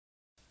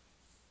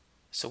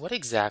So what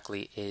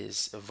exactly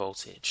is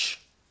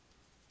voltage?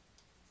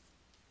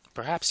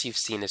 Perhaps you've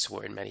seen this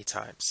word many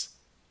times.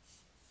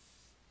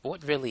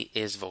 What really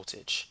is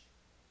voltage?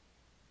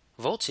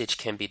 Voltage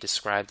can be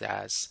described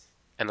as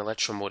an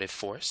electromotive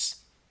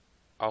force,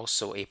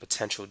 also a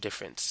potential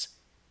difference,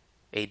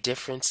 a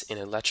difference in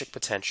electric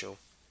potential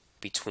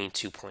between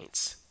 2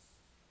 points.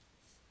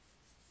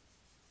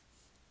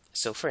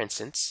 So for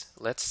instance,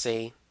 let's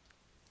say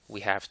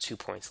we have 2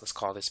 points. Let's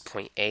call this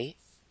point A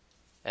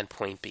and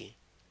point B.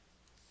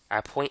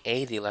 At point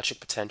A, the electric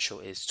potential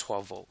is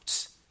 12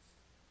 volts.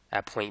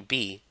 At point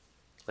B,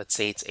 let's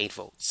say it's 8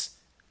 volts.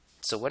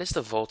 So what is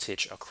the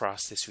voltage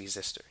across this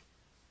resistor?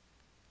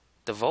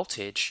 The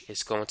voltage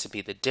is going to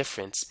be the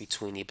difference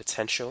between the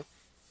potential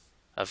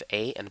of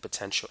A and the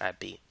potential at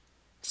B.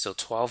 So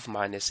 12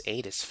 minus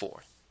 8 is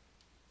 4.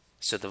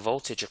 So the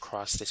voltage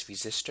across this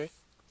resistor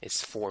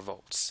is 4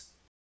 volts.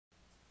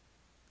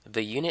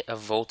 The unit of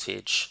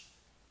voltage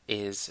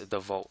is the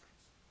volt.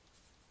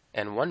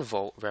 And 1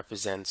 volt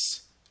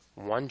represents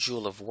 1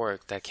 joule of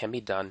work that can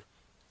be done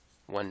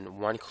when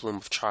 1 coulomb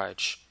of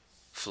charge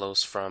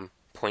flows from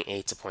point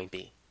A to point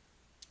B.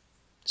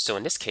 So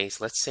in this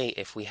case, let's say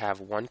if we have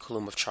 1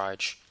 coulomb of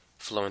charge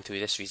flowing through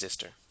this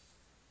resistor,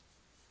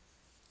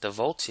 the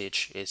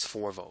voltage is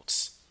 4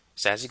 volts.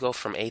 So as you go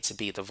from A to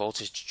B, the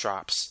voltage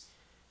drops,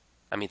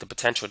 the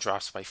potential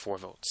drops by 4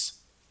 volts.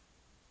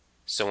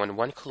 So when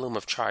 1 coulomb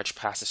of charge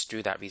passes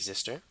through that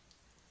resistor,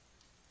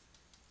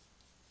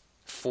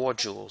 4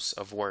 joules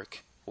of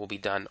work will be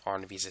done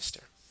on the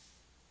resistor.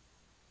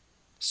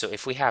 So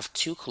if we have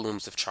 2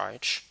 coulombs of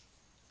charge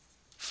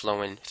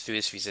flowing through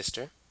this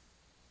resistor,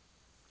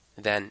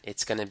 then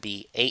it's going to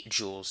be 8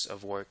 joules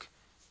of work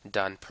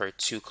done per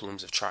 2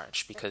 coulombs of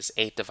charge, because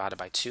 8 divided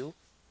by 2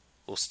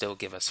 will still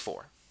give us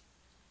 4.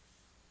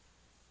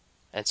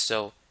 And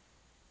so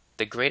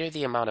the greater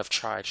the amount of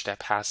charge that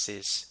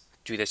passes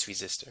through this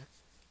resistor,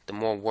 the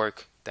more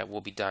work that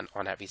will be done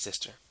on that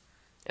resistor.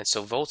 And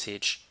so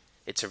voltage,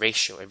 it's a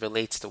ratio. It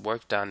relates the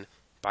work done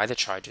by the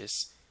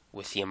charges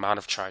with the amount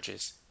of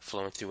charges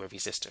flowing through a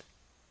resistor.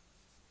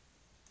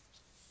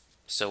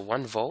 So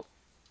 1 volt,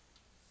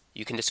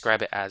 you can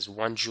describe it as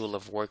 1 joule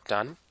of work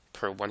done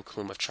per 1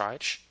 coulomb of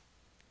charge.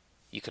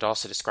 You could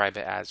also describe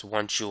it as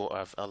 1 joule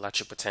of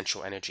electric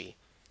potential energy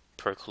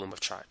per coulomb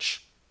of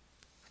charge.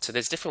 So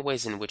there's different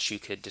ways in which you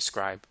could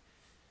describe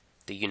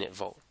the unit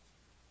volt.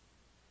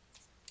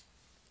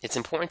 It's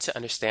important to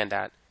understand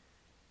that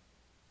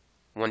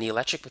when the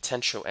electric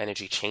potential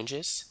energy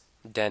changes,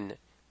 then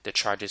the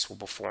charges will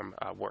perform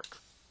work.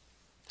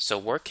 So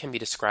work can be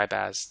described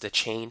as the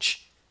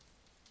change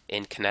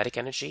in kinetic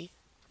energy.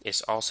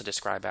 Is also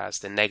described as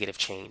the negative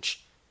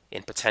change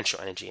in potential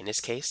energy, in this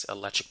case,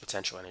 electric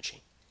potential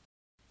energy.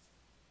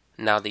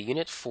 Now the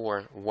unit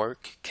for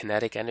work,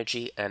 kinetic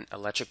energy, and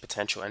electric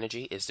potential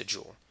energy is the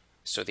joule.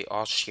 So they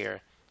all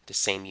share the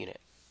same unit.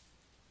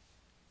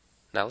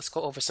 Now let's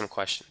go over some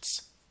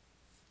questions.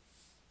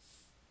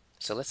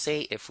 So let's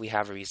say if we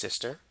have a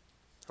resistor,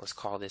 let's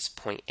call this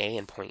point A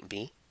and point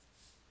B.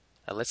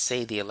 Let's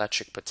say the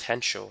electric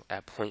potential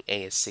at point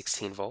A is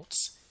 16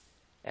 volts.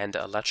 And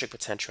the electric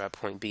potential at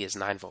point B is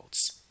 9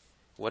 volts.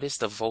 What is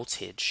the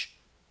voltage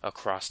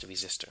across the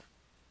resistor?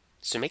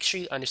 So make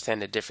sure you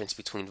understand the difference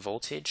between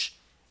voltage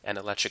and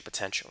electric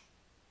potential.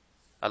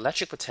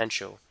 Electric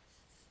potential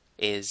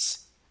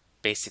is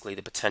basically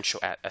the potential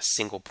at a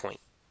single point,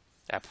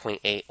 at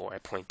point A or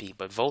at point B,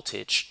 but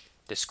voltage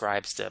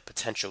describes the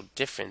potential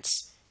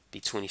difference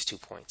between these 2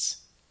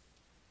 points.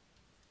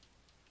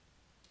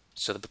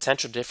 So the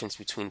potential difference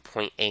between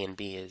point A and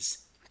B is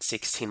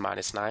 16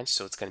 minus 9,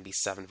 so it's going to be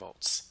 7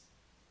 volts.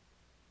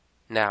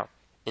 Now,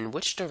 in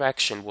which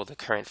direction will the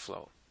current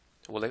flow?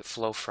 Will it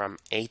flow from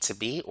A to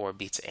B or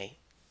B to A?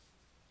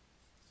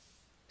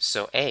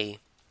 So A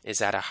is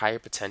at a higher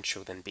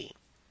potential than B.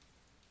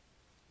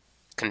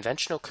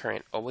 Conventional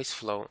current always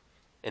flow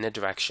in a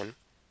direction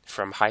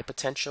from high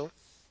potential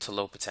to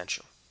low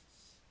potential.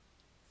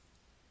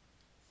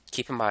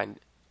 Keep in mind,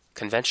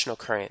 conventional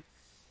current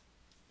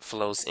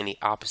flows in the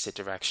opposite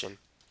direction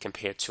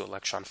compared to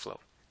electron flow.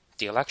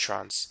 The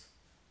electrons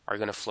are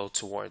going to flow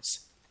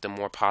towards the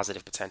more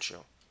positive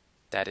potential,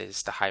 that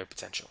is the higher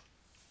potential.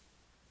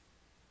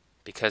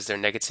 Because they're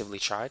negatively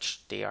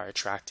charged, they are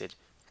attracted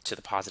to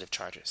the positive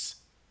charges.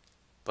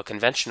 But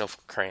conventional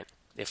current,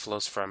 it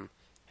flows from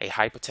a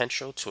high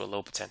potential to a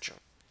low potential.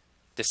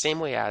 The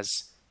same way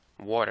as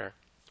water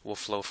will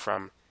flow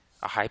from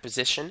a high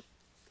position,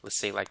 let's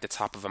say like the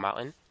top of a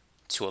mountain,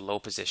 to a low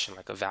position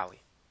like a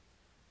valley.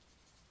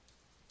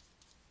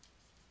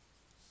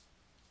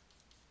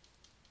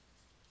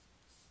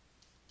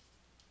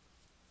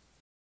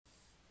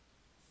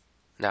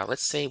 Now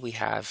let's say we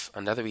have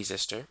another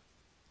resistor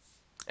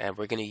and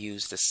we're going to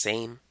use the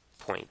same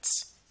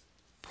points,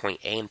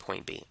 point A and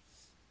point B.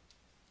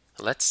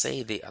 Let's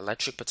say the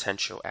electric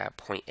potential at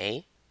point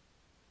A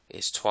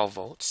is 12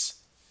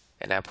 volts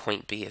and at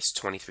point B is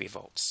 23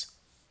 volts.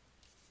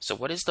 So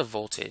what is the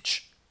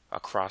voltage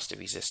across the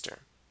resistor?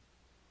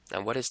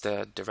 And what is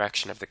the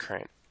direction of the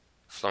current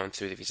flowing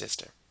through the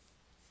resistor?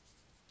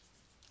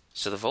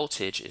 So the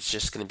voltage is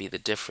just going to be the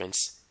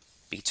difference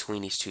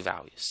between these two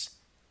values.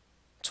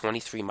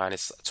 23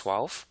 minus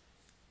 12,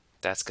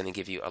 that's going to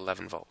give you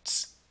 11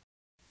 volts.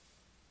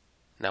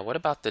 Now what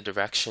about the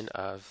direction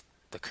of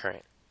the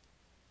current?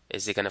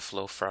 Is it going to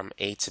flow from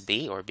A to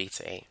B or B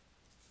to A?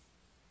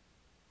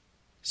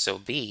 So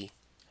B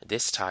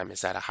this time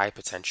is at a high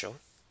potential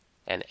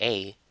and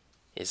A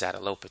is at a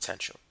low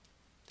potential.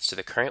 So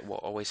the current will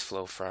always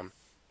flow from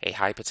a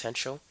high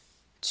potential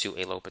to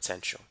a low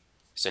potential.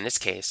 So in this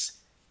case,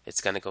 it's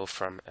going to go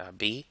from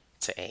B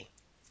to A.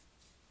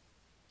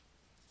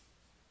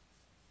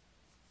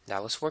 Now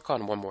let's work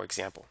on one more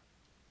example.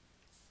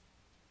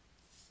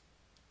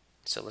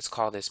 So let's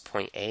call this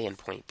point A and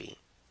point B.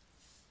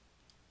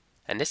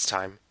 And this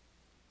time,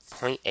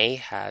 point A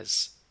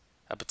has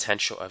a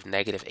potential of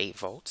negative 8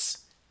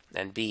 volts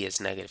and B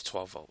is negative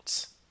 12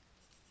 volts.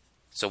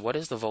 So what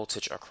is the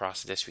voltage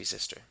across this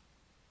resistor?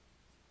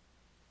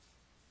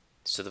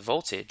 So the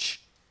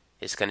voltage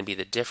is going to be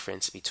the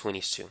difference between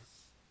these two.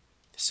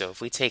 So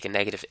if we take a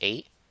negative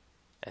 8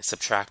 and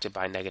subtract it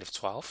by negative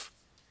 12,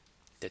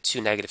 the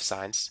two negative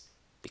signs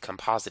become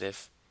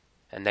positive,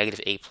 and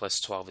negative 8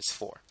 plus 12 is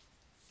 4.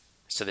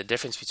 So the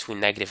difference between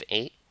negative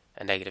 8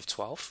 and negative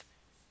 12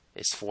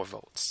 is 4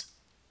 volts.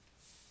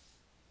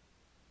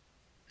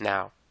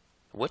 Now,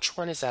 which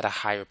one is at a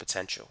higher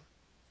potential?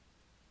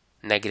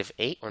 Negative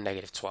 8 or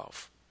negative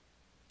 12?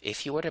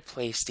 If you were to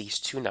place these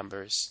two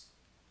numbers,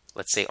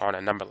 let's say on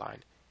a number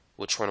line,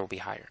 which one will be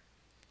higher?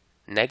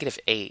 Negative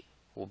 8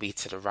 will be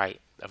to the right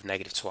of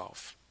negative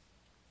 12.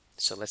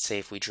 So let's say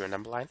if we drew a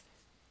number line,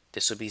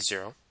 this would be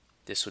 0,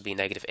 this would be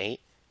negative 8,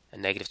 and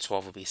negative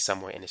 12 will be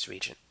somewhere in this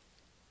region.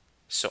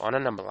 So on a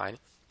number line,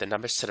 the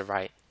numbers to the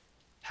right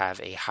have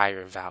a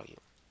higher value.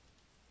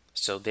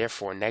 So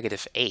therefore,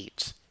 negative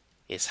 8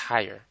 is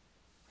higher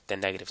than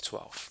negative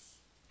 12.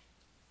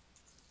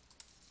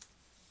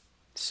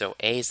 So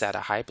A is at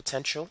a high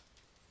potential,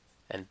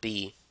 and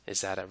B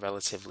is at a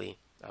relatively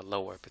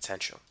lower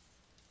potential.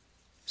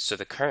 So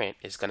the current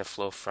is going to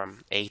flow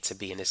from A to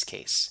B in this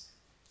case,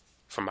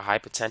 from a high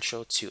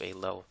potential to a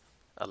low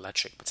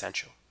electric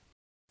potential.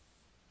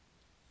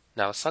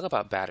 Now let's talk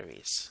about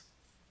batteries.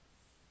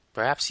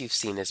 Perhaps you've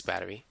seen this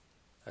battery,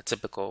 a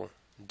typical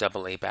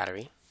AA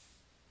battery.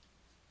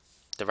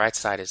 The right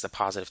side is the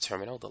positive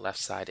terminal, the left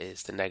side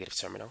is the negative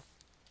terminal.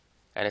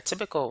 And a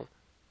typical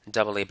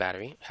AA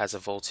battery has a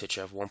voltage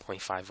of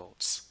 1.5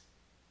 volts.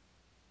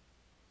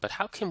 But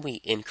how can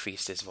we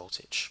increase this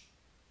voltage?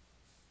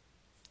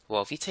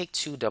 Well, if you take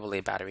two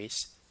AA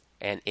batteries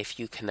and if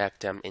you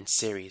connect them in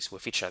series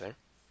with each other,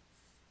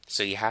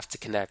 so you have to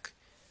connect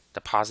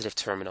the positive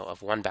terminal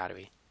of one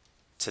battery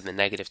to the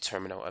negative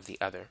terminal of the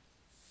other.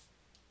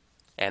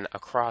 And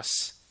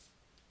across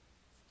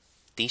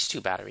these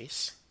two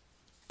batteries,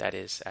 that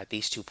is at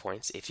these 2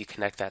 points, if you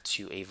connect that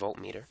to a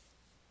voltmeter,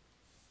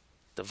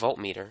 the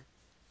voltmeter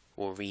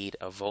will read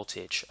a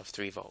voltage of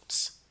 3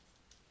 volts.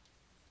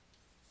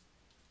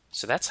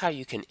 So that's how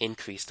you can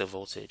increase the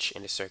voltage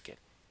in a circuit,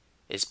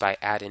 is by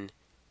adding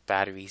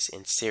batteries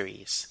in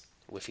series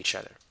with each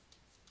other.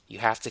 You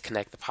have to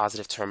connect the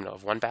positive terminal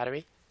of one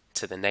battery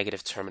to the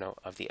negative terminal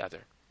of the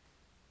other.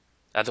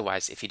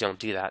 Otherwise, if you don't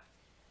do that,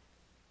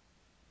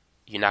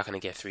 you're not going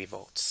to get 3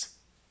 volts.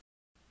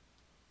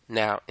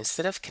 Now,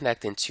 instead of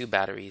connecting two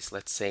batteries,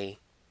 let's say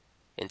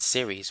in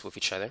series with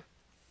each other,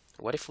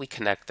 what if we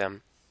connect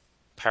them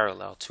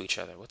parallel to each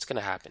other? What's going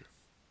to happen?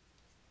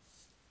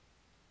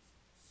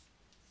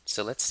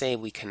 So let's say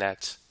we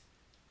connect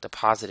the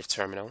positive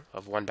terminal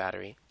of one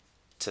battery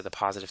to the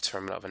positive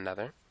terminal of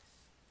another,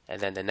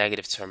 and then the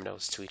negative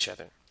terminals to each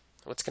other.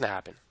 What's going to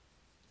happen?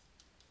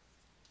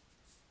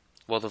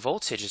 Well, the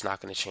voltage is not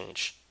going to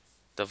change.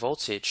 The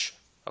voltage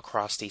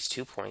across these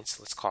 2 points,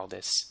 let's call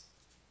this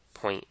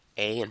point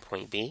A and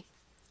point B,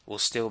 will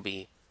still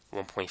be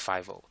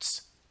 1.5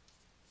 volts.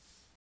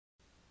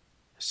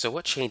 So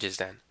what changes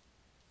then?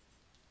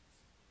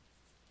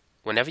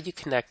 Whenever you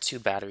connect two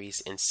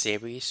batteries in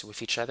series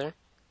with each other,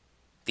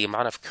 the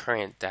amount of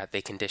current that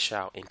they can dish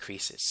out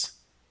increases.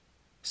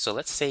 So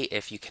let's say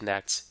if you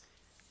connect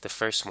the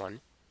first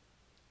one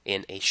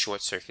in a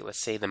short circuit,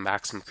 let's say the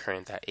maximum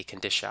current that it can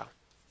dish out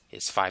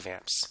is 5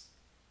 amps.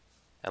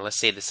 And let's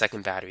say the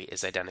second battery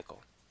is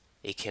identical.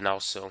 It can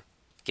also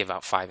give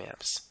out 5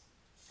 amps.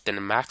 Then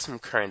the maximum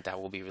current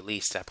that will be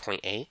released at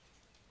point A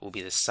will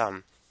be the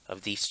sum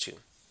of these two.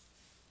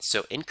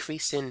 So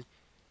increasing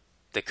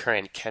the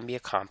current can be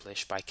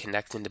accomplished by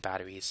connecting the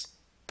batteries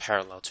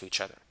parallel to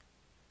each other.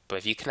 But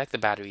if you connect the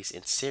batteries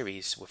in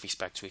series with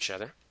respect to each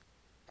other,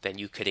 then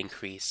you could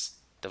increase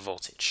the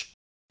voltage.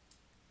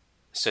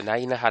 So now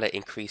you know how to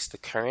increase the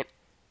current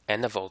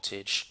and the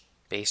voltage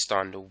based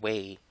on the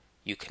way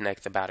you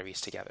connect the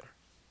batteries together.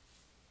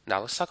 Now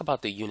let's talk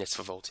about the units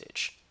for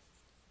voltage.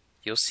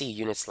 You'll see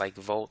units like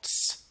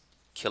volts,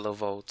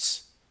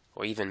 kilovolts,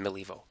 or even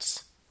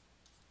millivolts.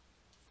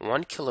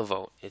 1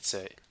 kilovolt, it's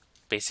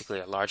basically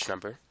a large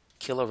number.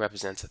 Kilo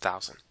represents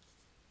 1,000.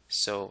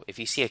 So if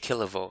you see a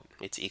kilovolt,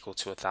 it's equal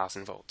to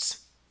 1,000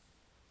 volts.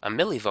 A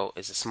millivolt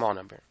is a small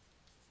number.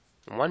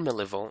 1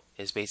 millivolt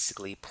is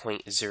basically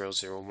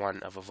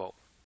 0.001 of a volt.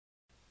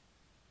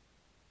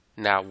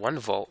 Now 1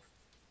 volt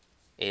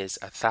is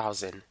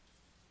 1,000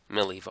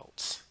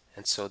 millivolts.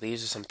 And so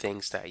these are some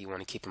things that you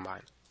want to keep in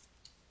mind.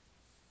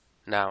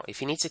 Now,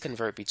 if you need to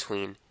convert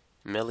between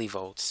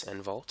millivolts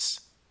and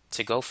volts,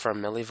 to go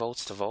from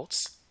millivolts to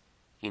volts,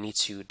 you need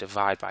to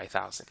divide by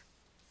 1,000.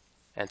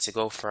 And to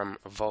go from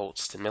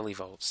volts to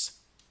millivolts,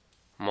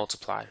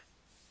 multiply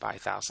by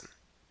 1,000.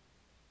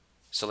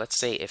 So let's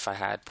say if I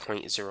had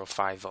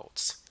 0.05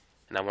 volts,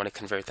 and I want to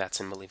convert that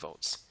to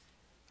millivolts,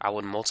 I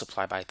would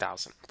multiply by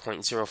 1,000.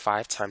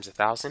 0.05 times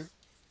 1,000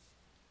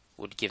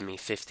 would give me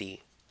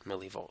 50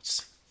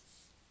 millivolts.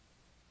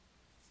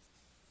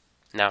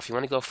 Now, if you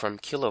want to go from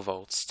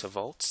kilovolts to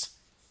volts,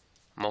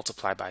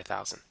 multiply by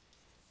 1,000.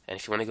 And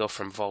if you want to go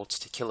from volts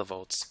to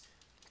kilovolts,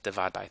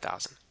 divide by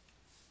 1,000.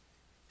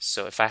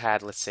 So if I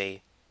had, let's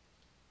say,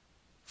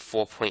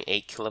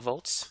 4.8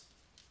 kilovolts,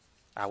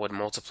 I would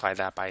multiply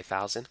that by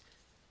 1,000,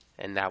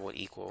 and that would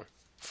equal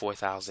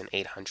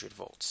 4,800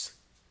 volts.